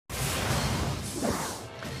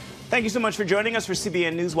Thank you so much for joining us for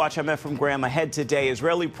CBN NewsWatch. I'm Ephraim Graham. Ahead today,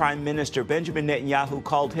 Israeli Prime Minister Benjamin Netanyahu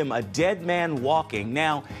called him a dead man walking.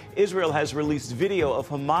 Now, Israel has released video of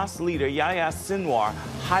Hamas leader Yahya Sinwar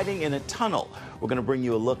hiding in a tunnel. We're going to bring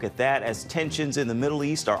you a look at that as tensions in the Middle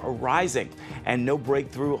East are rising and no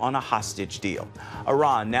breakthrough on a hostage deal.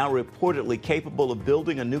 Iran now reportedly capable of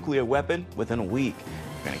building a nuclear weapon within a week.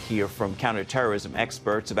 We're going to hear from counter-terrorism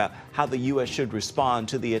experts about how the U.S. should respond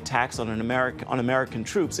to the attacks on American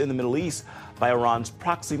troops in the Middle East by Iran's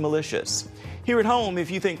proxy militias. Here at home,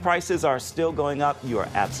 if you think prices are still going up, you are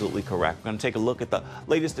absolutely correct. We're going to take a look at the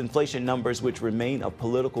latest inflation numbers, which remain a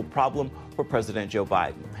political problem for President Joe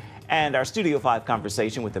Biden. And our Studio 5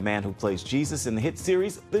 conversation with the man who plays Jesus in the hit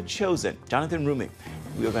series, The Chosen, Jonathan Roumie.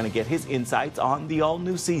 We are going to get his insights on the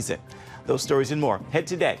all-new season. Those stories and more, head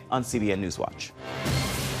today on CBN NewsWatch.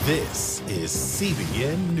 This is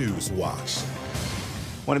CBN NewsWatch.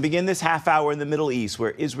 I want to begin this half hour in the Middle East,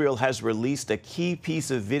 where Israel has released a key piece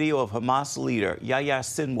of video of Hamas leader Yahya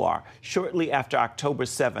Sinwar shortly after October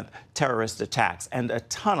 7th terrorist attacks, and a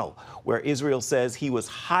tunnel where Israel says he was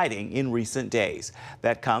hiding in recent days.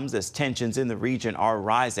 That comes as tensions in the region are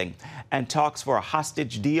rising and talks for a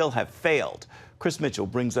hostage deal have failed. Chris Mitchell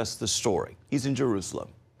brings us the story. He's in Jerusalem.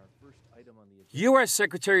 U.S.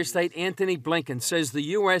 Secretary of State Antony Blinken says the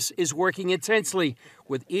U.S. is working intensely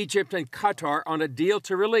with Egypt and Qatar on a deal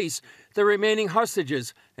to release the remaining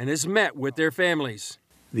hostages and has met with their families.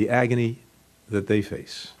 The agony that they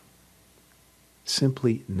face,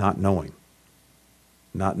 simply not knowing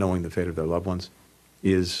the fate of their loved ones,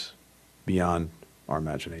 is beyond our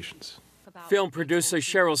imaginations. Film producer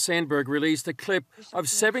Sheryl Sandberg released a clip of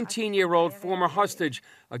 17-year-old former hostage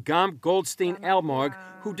Agam Goldstein-Almog,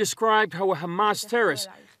 who described how a Hamas terrorist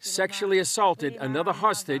sexually assaulted another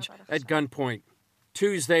hostage at gunpoint.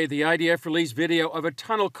 Tuesday, the IDF released video of a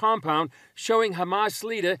tunnel compound showing Hamas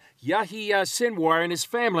leader Yahya Sinwar and his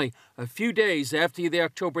family a few days after the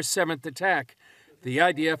October 7th attack. The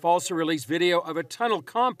IDF also released video of a tunnel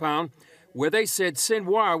compound where they said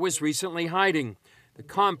Sinwar was recently hiding. The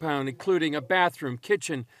compound including a bathroom,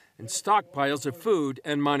 kitchen, and stockpiles of food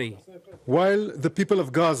and money. While the people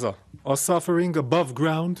of Gaza are suffering above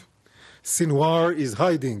ground, Sinwar is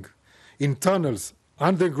hiding in tunnels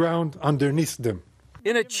underground underneath them.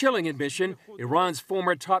 In a chilling admission, Iran's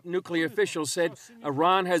former top nuclear official said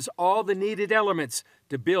Iran has all the needed elements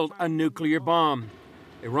to build a nuclear bomb.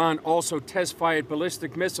 Iran also test-fired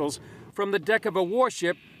ballistic missiles from the deck of a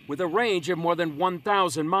warship with a range of more than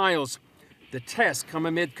 1,000 miles. The tests come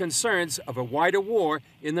amid concerns of a wider war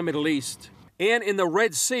in the Middle East. And in the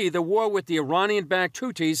Red Sea, the war with the Iranian-backed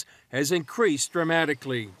Houthis has increased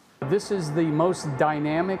dramatically. This is the most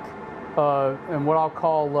dynamic and what I'll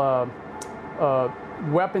call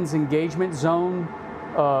weapons engagement zone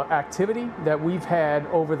activity that we've had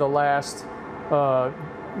over the last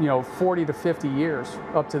 40 to 50 years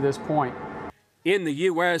up to this point. In the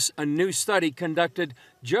U.S., a new study conducted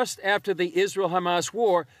just after the Israel-Hamas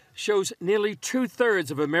war shows nearly two-thirds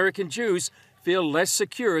of American Jews feel less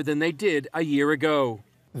secure than they did a year ago.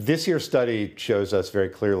 This year's study shows us very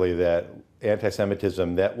clearly that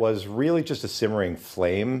anti-Semitism that was really just a simmering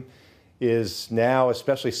flame is now,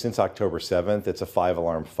 especially since October 7th, it's a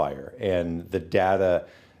five-alarm fire. And the data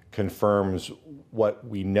confirms what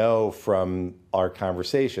we know from our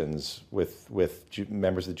conversations with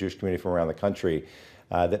members of the Jewish community from around the country,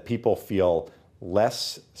 that people feel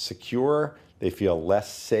less secure, they feel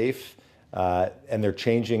less safe, and they're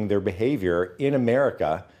changing their behavior in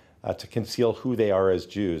America to conceal who they are as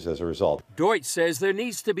Jews as a result. Deutsch says there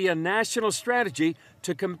needs to be a national strategy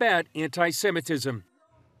to combat anti-Semitism.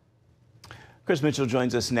 Chris Mitchell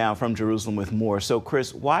joins us now from Jerusalem with more. So,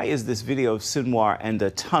 Chris, why is this video of Sinwar and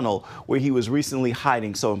the tunnel where he was recently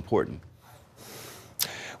hiding so important?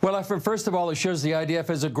 Well, first of all, it shows the IDF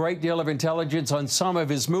has a great deal of intelligence on some of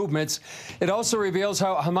his movements. It also reveals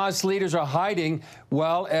how Hamas leaders are hiding,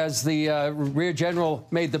 while, as the Rear General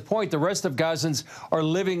made the point, the rest of Gazans are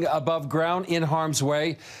living above ground in harm's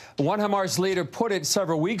way. One Hamas leader put it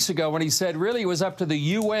several weeks ago when he said really it was up to the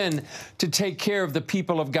UN to take care of the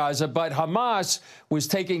people of Gaza, but Hamas was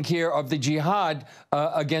taking care of the jihad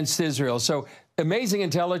against Israel. So amazing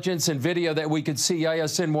intelligence and video that we could see Yahya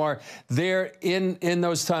Sinwar there in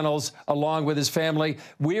those tunnels along with his family.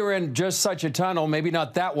 We were in just such a tunnel, maybe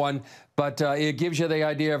not that one, but it gives you the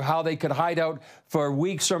idea of how they could hide out for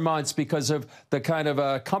weeks or months because of the kind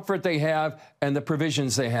of comfort they have and the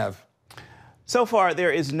provisions they have. So far,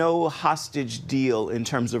 there is no hostage deal in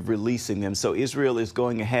terms of releasing them. So Israel is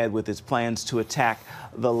going ahead with its plans to attack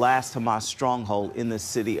the last Hamas stronghold in the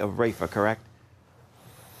city of Rafah, correct?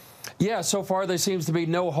 Yeah, so far there seems to be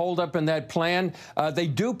no holdup in that plan. They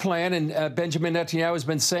do plan, and Benjamin Netanyahu has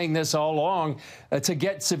been saying this all along, to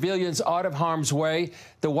get civilians out of harm's way.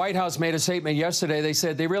 The White House made a statement yesterday. They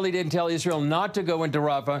said they really didn't tell Israel not to go into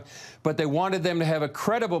Rafah, but they wanted them to have a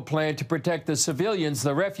credible plan to protect the civilians,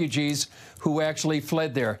 the refugees who actually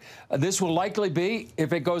fled there. This will likely be,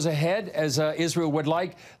 if it goes ahead, as Israel would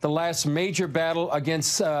like, the last major battle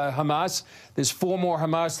against Hamas. There's 4 more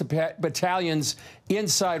Hamas battalions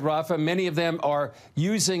inside Rafah. Many of them are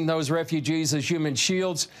using those refugees as human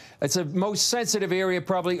shields. It's the most sensitive area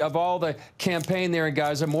probably of all the campaign there in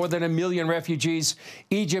Gaza. More than 1 million refugees.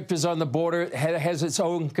 Egypt is on the border, has its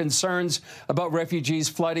own concerns about refugees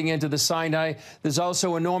flooding into the Sinai. There's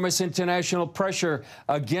also enormous international pressure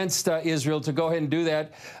against Israel to go ahead and do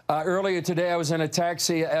that. Earlier today, I was in a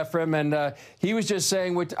taxi, Ephraim, and he was just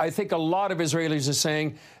saying what I think a lot of Israelis are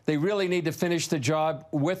saying. They really need to finish the job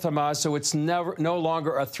with Hamas, so it's no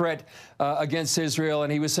longer a threat against Israel.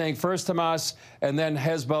 And he was saying first Hamas and then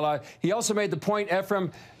Hezbollah. He also made the point,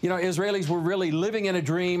 Ephraim, you know, Israelis were really living in a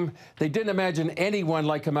dream. They didn't imagine anyone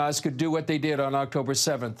like Hamas could do what they did on October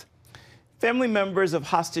 7th. Family members of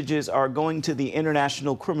hostages are going to the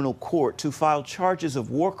International Criminal Court to file charges of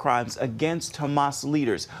war crimes against Hamas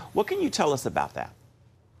leaders. What can you tell us about that?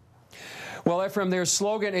 Well, Ephraim, their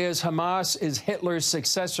slogan is Hamas is Hitler's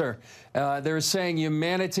successor. They're saying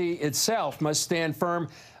humanity itself must stand firm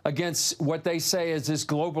against what they say is this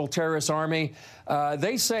global terrorist army.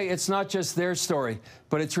 They say it's not just their story,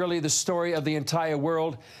 but it's really the story of the entire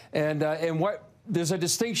world. And there's a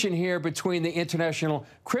distinction here between the International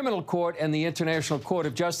Criminal Court and the International Court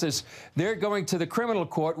of Justice. They're going to the Criminal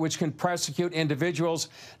Court, which can prosecute individuals,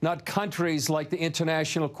 not countries like the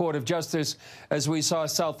International Court of Justice, as we saw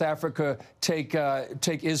South Africa take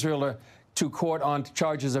Israel to court on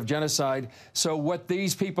charges of genocide. So what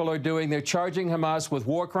these people are doing, they're charging Hamas with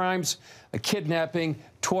war crimes, kidnapping,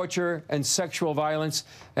 torture, and sexual violence.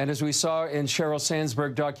 And as we saw in Sheryl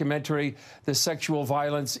Sandberg documentary, the sexual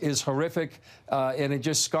violence is horrific, and it's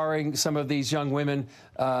just scarring some of these young women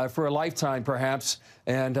for a lifetime, perhaps.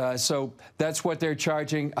 And so that's what they're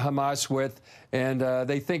charging Hamas with. And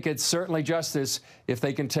they think it's certainly justice if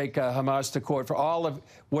they can take Hamas to court for all of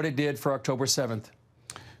what it did for October 7th.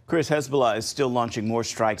 Chris, Hezbollah is still launching more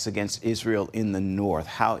strikes against Israel in the north.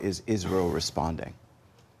 How is Israel responding?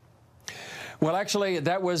 Well, actually,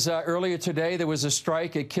 that was earlier today. There was a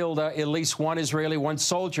strike. It killed at least 1 Israeli, 1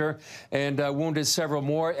 soldier, and wounded several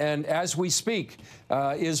more. And as we speak,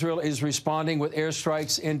 Israel is responding with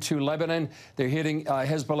airstrikes into Lebanon. They're hitting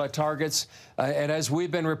Hezbollah targets. And as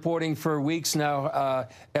we've been reporting for weeks now,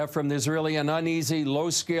 Ephraim, there's really an uneasy,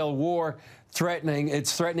 low-scale war threatening.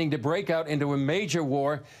 It's threatening to break out into a major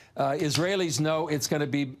war. Israelis know it's going to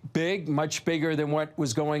be big, much bigger than what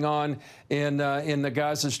was going on in the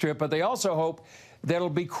Gaza Strip. But they also hope that it'll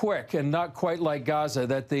be quick and not quite like Gaza.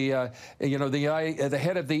 That the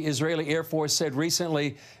head of the Israeli Air Force said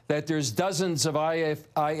recently that there's dozens of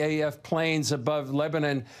IAF planes above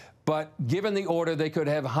Lebanon. But given the order, they could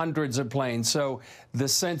have hundreds of planes. So the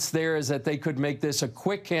sense there is that they could make this a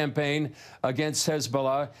quick campaign against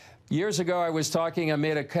Hezbollah. Years ago, I was talking. I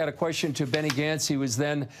had a question to Benny Gantz. He was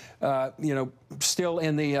then, still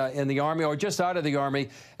in the army or just out of the army,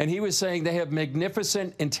 and he was saying they have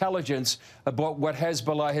magnificent intelligence about what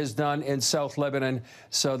Hezbollah has done in South Lebanon.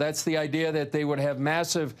 So that's the idea, that they would have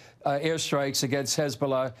massive airstrikes against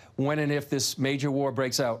Hezbollah when and if this major war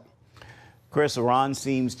breaks out. Chris, Iran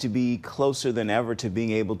seems to be closer than ever to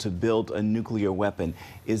being able to build a nuclear weapon.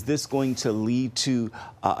 Is this going to lead to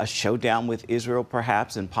a showdown with Israel,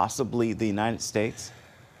 perhaps, and possibly the United States?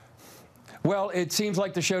 Well, it seems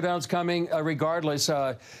like the showdown's coming regardless,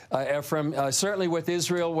 Ephraim. Certainly with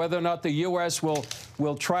Israel, whether or not the U.S.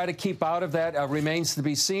 will try to keep out of that remains to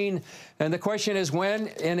be seen. And the question is when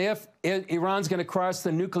and if Iran's going to cross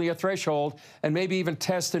the nuclear threshold and maybe even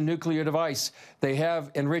test a nuclear device. They have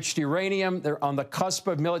enriched uranium. They're on the cusp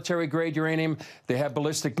of military-grade uranium. They have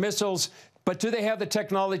ballistic missiles. But do they have the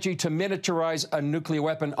technology to miniaturize a nuclear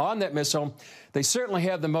weapon on that missile? They certainly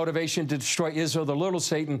have the motivation to destroy Israel, the little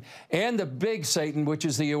Satan, and the big Satan, which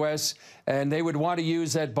is the U.S., and they would want to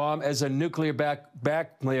use that bomb as a nuclear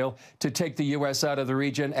blackmail to take the U.S. out of the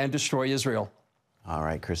region and destroy Israel. All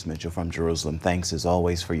right, Chris Mitchell from Jerusalem, thanks as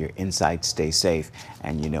always for your insights. Stay safe.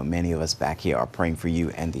 And, you know, many of us back here are praying for you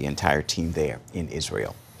and the entire team there in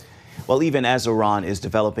Israel. Well, even as Iran is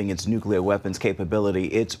developing its nuclear weapons capability,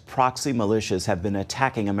 its proxy militias have been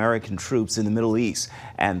attacking American troops in the Middle East.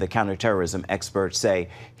 And the counterterrorism experts say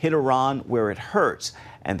hit Iran where it hurts,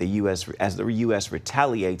 and the U.S.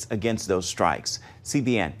 retaliates against those strikes.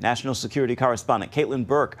 CBN National Security Correspondent Caitlin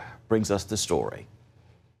Burke brings us the story.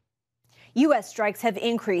 U.S. strikes have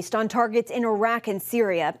increased on targets in Iraq and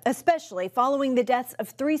Syria, especially following the deaths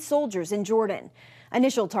of 3 soldiers in Jordan.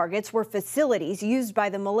 Initial targets were facilities used by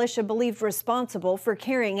the militia believed responsible for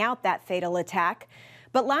carrying out that fatal attack.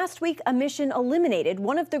 But last week, a mission eliminated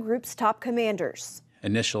one of the group's top commanders.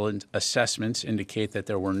 Initial assessments indicate that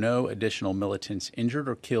there were no additional militants injured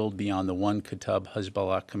or killed beyond the one Kataib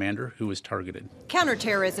Hezbollah commander who was targeted.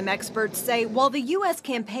 Counterterrorism experts say while the U.S.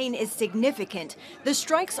 campaign is significant, the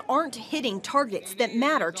strikes aren't hitting targets that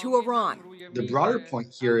matter to Iran. The broader point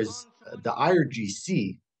here is the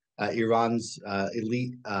IRGC, Iran's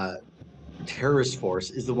elite terrorist force,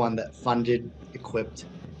 is the one that funded, equipped,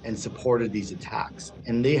 and supported these attacks.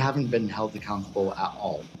 And they haven't been held accountable at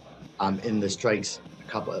all. In the strikes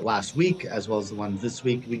last week, as well as the ones this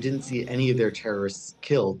week, we didn't see any of their terrorists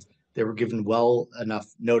killed. They were given well enough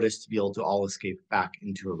notice to be able to all escape back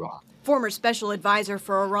into Iran. Former special advisor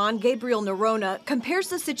for Iran, Gabriel Nerona, compares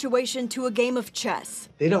the situation to a game of chess.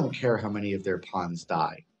 They don't care how many of their pawns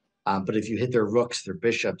die. But if you hit their rooks, their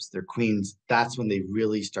bishops, their queens, that's when they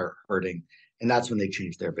really start hurting. And that's when they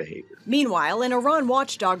change their behavior. Meanwhile, an Iran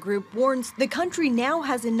watchdog group warns the country now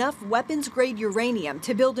has enough weapons-grade uranium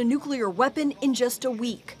to build a nuclear weapon in just a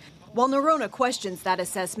week. While Nerona questions that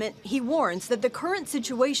assessment, he warns that the current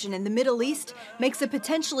situation in the Middle East makes a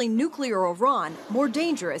potentially nuclear Iran more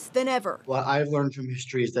dangerous than ever. What I've learned from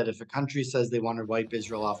history is that if a country says they want to wipe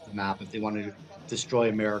Israel off the map, if they want to destroy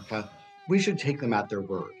America, we should take them at their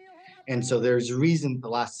word. And so there's a reason the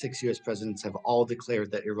last 6 U.S. presidents have all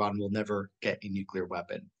declared that Iran will never get a nuclear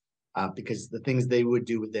weapon, because the things they would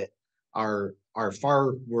do with it are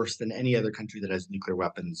far worse than any other country that has nuclear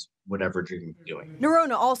weapons would ever dream of doing.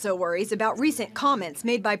 Nerona also worries about recent comments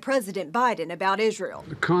made by President Biden about Israel.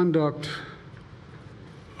 The conduct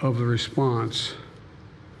of the response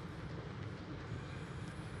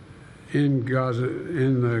in Gaza,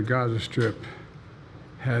 in the Gaza Strip,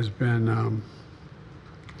 has been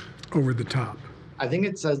over the top. I think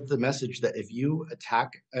it says the message that if you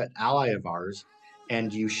attack an ally of ours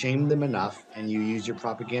and you shame them enough and you use your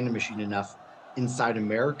propaganda machine enough inside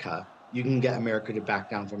America, you can get America to back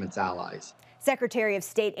down from its allies. Secretary of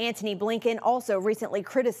State Antony Blinken also recently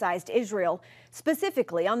criticized Israel,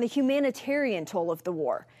 specifically on the humanitarian toll of the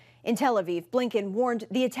war. In Tel Aviv, Blinken warned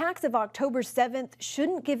the attacks of October 7th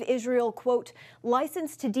shouldn't give Israel, quote,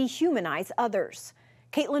 license to dehumanize others.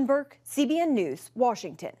 Caitlin Burke, CBN News,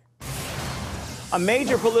 Washington. A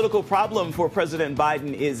major political problem for President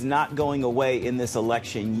Biden is not going away in this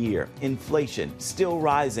election year. Inflation still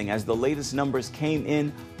rising as the latest numbers came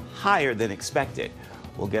in higher than expected.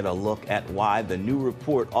 We'll get a look at why the new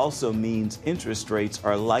report also means interest rates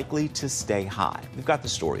are likely to stay high. We've got the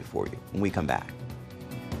story for you when we come back.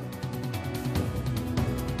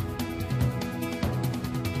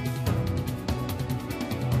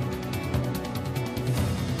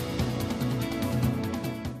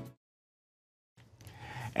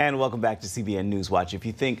 And welcome back to CBN NewsWatch. If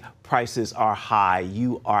you think prices are high,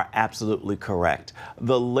 you are absolutely correct.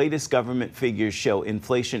 The latest government figures show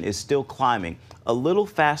inflation is still climbing a little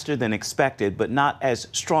faster than expected, but not as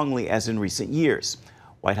strongly as in recent years.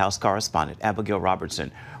 White House correspondent Abigail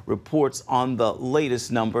Robertson reports on the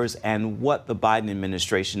latest numbers and what the Biden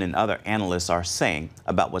administration and other analysts are saying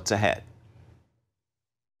about what's ahead.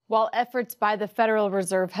 While efforts by the Federal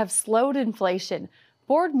Reserve have slowed inflation,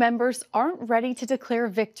 board members aren't ready to declare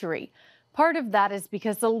victory. Part of that is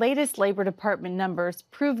because the latest Labor Department numbers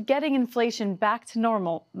prove getting inflation back to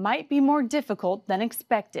normal might be more difficult than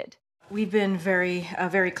expected. We've been very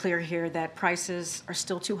clear here that prices are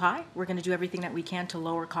still too high. We're going to do everything that we can to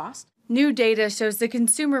lower costs. New data shows the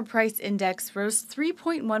Consumer Price Index rose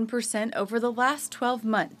 3.1% over the last 12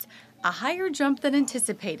 months, a higher jump than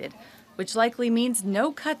anticipated, which likely means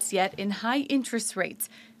no cuts yet in high interest rates,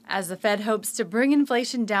 as the Fed hopes to bring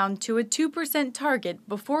inflation down to a 2% target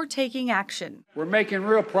before taking action. We're making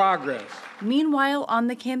real progress. Meanwhile, on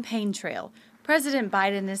the campaign trail, President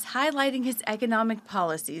Biden is highlighting his economic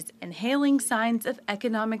policies and hailing signs of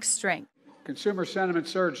economic strength. Consumer sentiment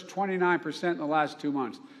surged 29% in the last 2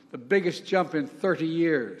 months, the biggest jump in 30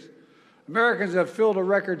 years. Americans have filed for a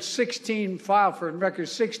record 16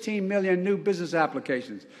 million new business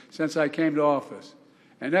applications since I came to office.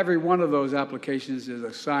 And every one of those applications is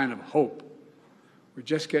a sign of hope. We're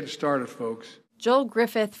just getting started, folks. Joel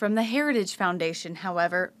Griffith from the Heritage Foundation,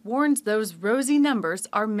 however, warns those rosy numbers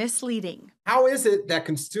are misleading. How is it that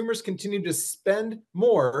consumers continue to spend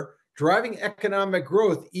more, driving economic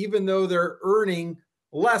growth, even though they're earning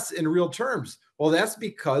less in real terms? Well, that's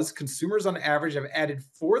because consumers on average have added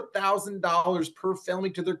 $4,000 per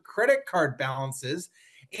family to their credit card balances,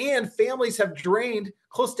 and families have drained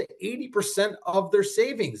close to 80% of their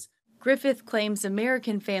savings. Griffith claims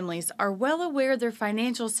American families are well aware their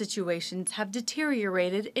financial situations have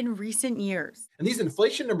deteriorated in recent years. And these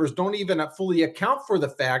inflation numbers don't even fully account for the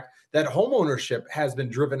fact that homeownership has been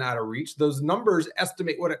driven out of reach. Those numbers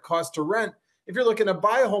estimate what it costs to rent. If you're looking to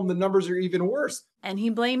buy a home, the numbers are even worse. And he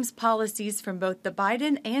blames policies from both the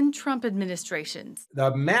Biden and Trump administrations.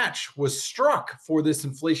 The match was struck for this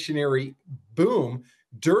inflationary boom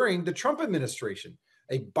during the Trump administration.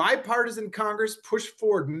 A bipartisan Congress pushed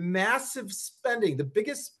forward massive spending, the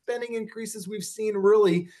biggest spending increases we've seen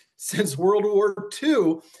really since World War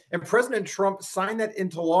II. And President Trump signed that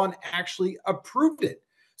into law and actually approved it.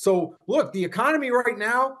 So look, the economy right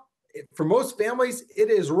now, for most families, it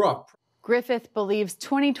is rough. Griffith believes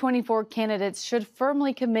 2024 candidates should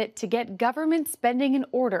firmly commit to get government spending in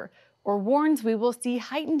order, or warns we will see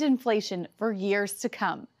heightened inflation for years to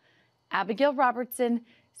come. Abigail Robertson,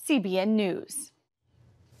 CBN News.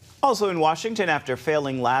 Also in Washington, after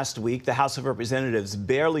failing last week, the House of Representatives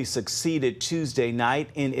barely succeeded Tuesday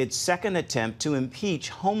night in its second attempt to impeach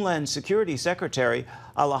Homeland Security Secretary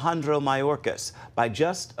Alejandro Mayorkas by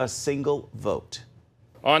just a single vote.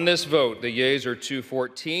 On this vote, the yeas are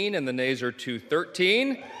 214 and the nays are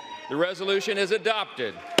 213. The resolution is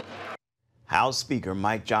adopted. House Speaker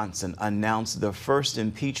Mike Johnson announced the first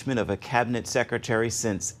impeachment of a cabinet secretary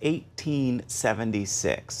since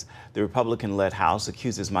 1876. The Republican-led House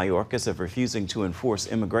accuses Mayorkas of refusing to enforce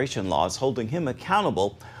immigration laws, holding him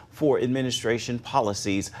accountable for administration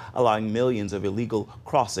policies allowing millions of illegal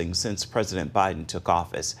crossings since President Biden took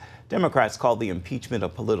office. Democrats call the impeachment a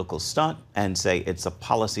political stunt and say it's a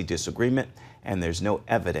policy disagreement and there's no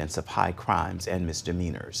evidence of high crimes and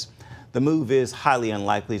misdemeanors. The move is highly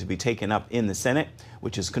unlikely to be taken up in the Senate,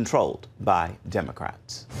 which is controlled by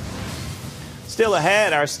Democrats. Still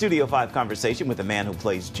ahead, our Studio 5 conversation with the man who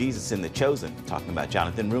plays Jesus in The Chosen, talking about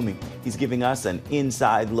Jonathan Roumie. He's giving us an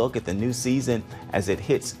inside look at the new season as it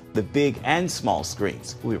hits the big and small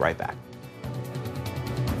screens. We'll be right back.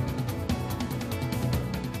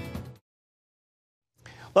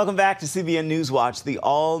 Welcome back to CBN NewsWatch, the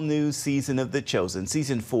all-new season of The Chosen.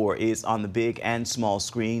 Season 4 is on the big and small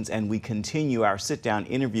screens, and we continue our sit-down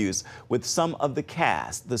interviews with some of the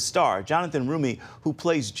cast. The star, Jonathan Roumie, who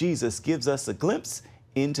plays Jesus, gives us a glimpse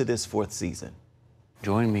into this 4th season.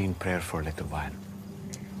 Join me in prayer for a little while.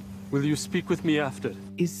 Will you speak with me after?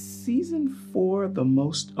 Is season 4 the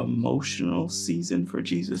most emotional season for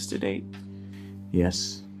Jesus to date?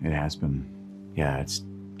 Yes, it has been. Yeah, it's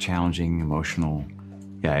challenging, emotional.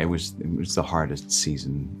 Yeah, it was the hardest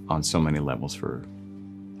season on so many levels for,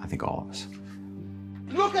 I think, all of us.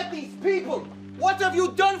 Look at these people! What have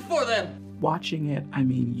you done for them? Watching it, I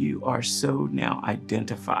mean, you are so now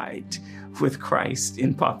identified with Christ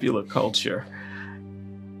in popular culture.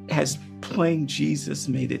 Has playing Jesus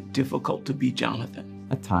made it difficult to be Jonathan?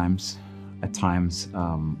 At times. I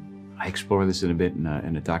explore this in a bit in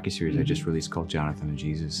a docuseries I just released called Jonathan and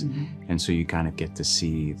Jesus. And so you kind of get to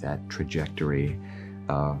see that trajectory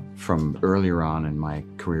from earlier on in my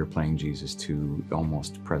career playing Jesus to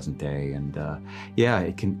almost present day. And yeah,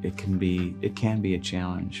 it can be a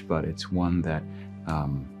challenge, but it's one that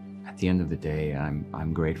at the end of the day,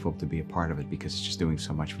 I'm grateful to be a part of it because it's just doing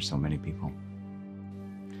so much for so many people.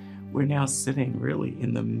 We're now sitting really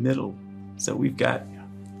in the middle. So we've got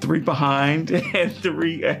 3 behind and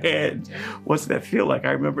 3 ahead. What's that feel like?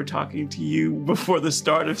 I remember talking to you before the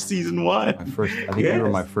start of season 1. I think you were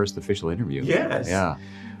my first official interview. Yes. Yeah.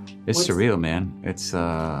 It's surreal, man. It's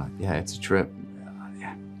yeah, it's a trip.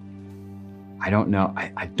 I don't know.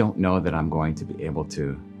 I don't know that I'm going to be able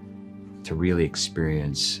to really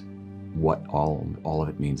experience what all of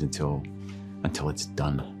it means until it's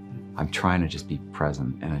done. I'm trying to just be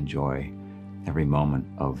present and enjoy every moment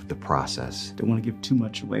of the process. Don't want to give too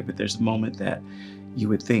much away, but there's a moment that you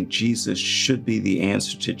would think Jesus should be the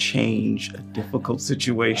answer to change a difficult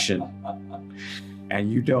situation,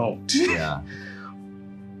 and you don't. Yeah.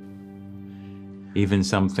 Even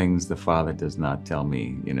some things the Father does not tell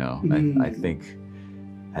me, you know. I think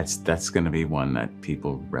that's going to be one that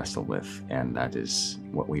people wrestle with, and that is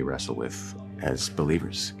what we wrestle with as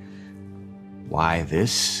believers. Why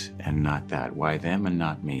this and not that? Why them and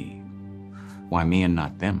not me? Why me and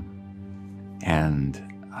not them? And,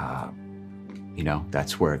 you know,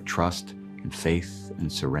 that's where trust and faith and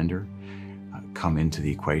surrender come into the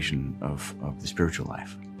equation of the spiritual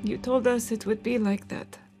life. You told us it would be like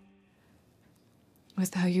that.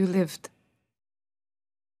 Was how you lived.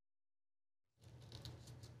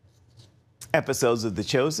 Episodes of The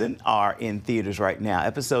Chosen are in theaters right now.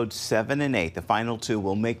 Episodes 7 and 8, the final 2,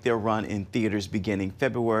 will make their run in theaters beginning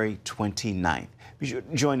February 29th. Be sure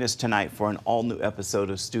to join us tonight for an all-new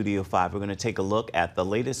episode of Studio 5. We're going to take a look at the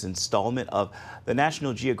latest installment of the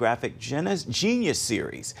National Geographic Genius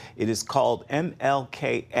series. It is called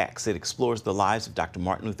MLKX. It explores the lives of Dr.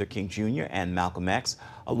 Martin Luther King Jr. and Malcolm X,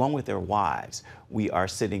 along with their wives. We are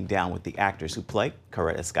sitting down with the actors who play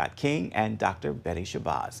Coretta Scott King and Dr. Betty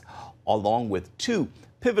Shabazz, along with two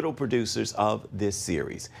pivotal producers of this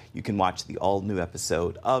series. You can watch the all-new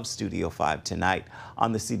episode of Studio 5 tonight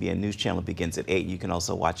on the CBN News Channel. It begins at 8. You can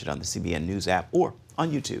also watch it on the CBN News app or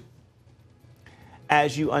on YouTube.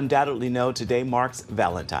 As you undoubtedly know, today marks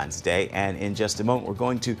Valentine's Day, and in just a moment, we're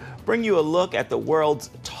going to bring you a look at the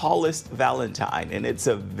world's tallest Valentine, and it's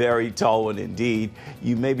a very tall one indeed.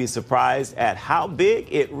 You may be surprised at how big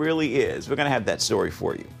it really is. We're going to have that story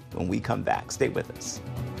for you when we come back. Stay with us.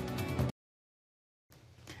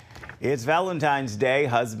 It's Valentine's Day.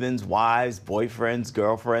 Husbands, wives, boyfriends,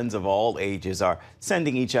 girlfriends of all ages are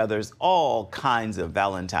sending each other's all kinds of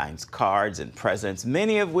Valentine's cards and presents,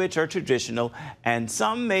 many of which are traditional, and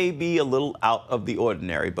some may be a little out of the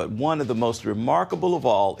ordinary. But one of the most remarkable of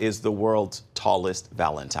all is the world's tallest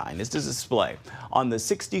Valentine. It's a display on the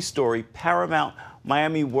 60-story Paramount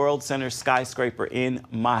Miami World Center skyscraper in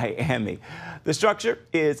Miami. The structure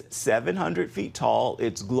is 700 feet tall.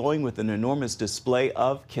 It's glowing with an enormous display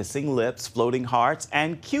of kissing lips, floating hearts,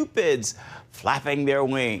 and cupids flapping their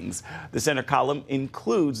wings. The center column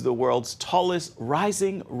includes the world's tallest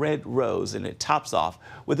rising red rose, and it tops off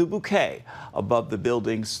with a bouquet above the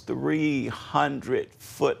building's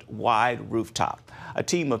 300-foot wide rooftop. A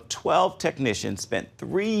team of 12 technicians spent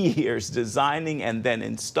 3 years designing and then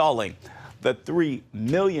installing the $3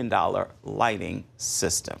 million lighting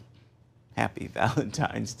system. Happy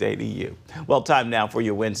Valentine's Day to you. Well, time now for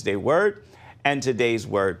your Wednesday word, and today's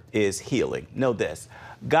word is healing. Know this: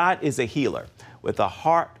 God is a healer with a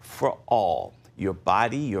heart for all, your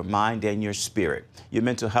body, your mind, and your spirit. Your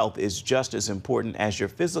mental health is just as important as your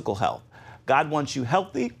physical health. God wants you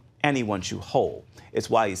healthy, and He wants you whole. It's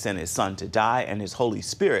why He sent His Son to die and His Holy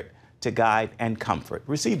Spirit to guide and comfort.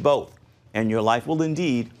 Receive both, and your life will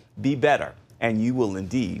indeed be better, and you will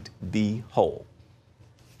indeed be whole.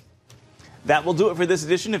 That will do it for this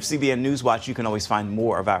edition of CBN NewsWatch. You can always find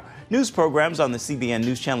more of our news programs on the CBN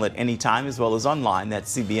News Channel at any time, as well as online at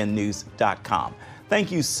cbnnews.com.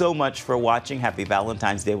 Thank you so much for watching. Happy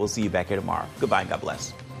Valentine's Day. We'll see you back here tomorrow. Goodbye and God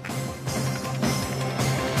bless.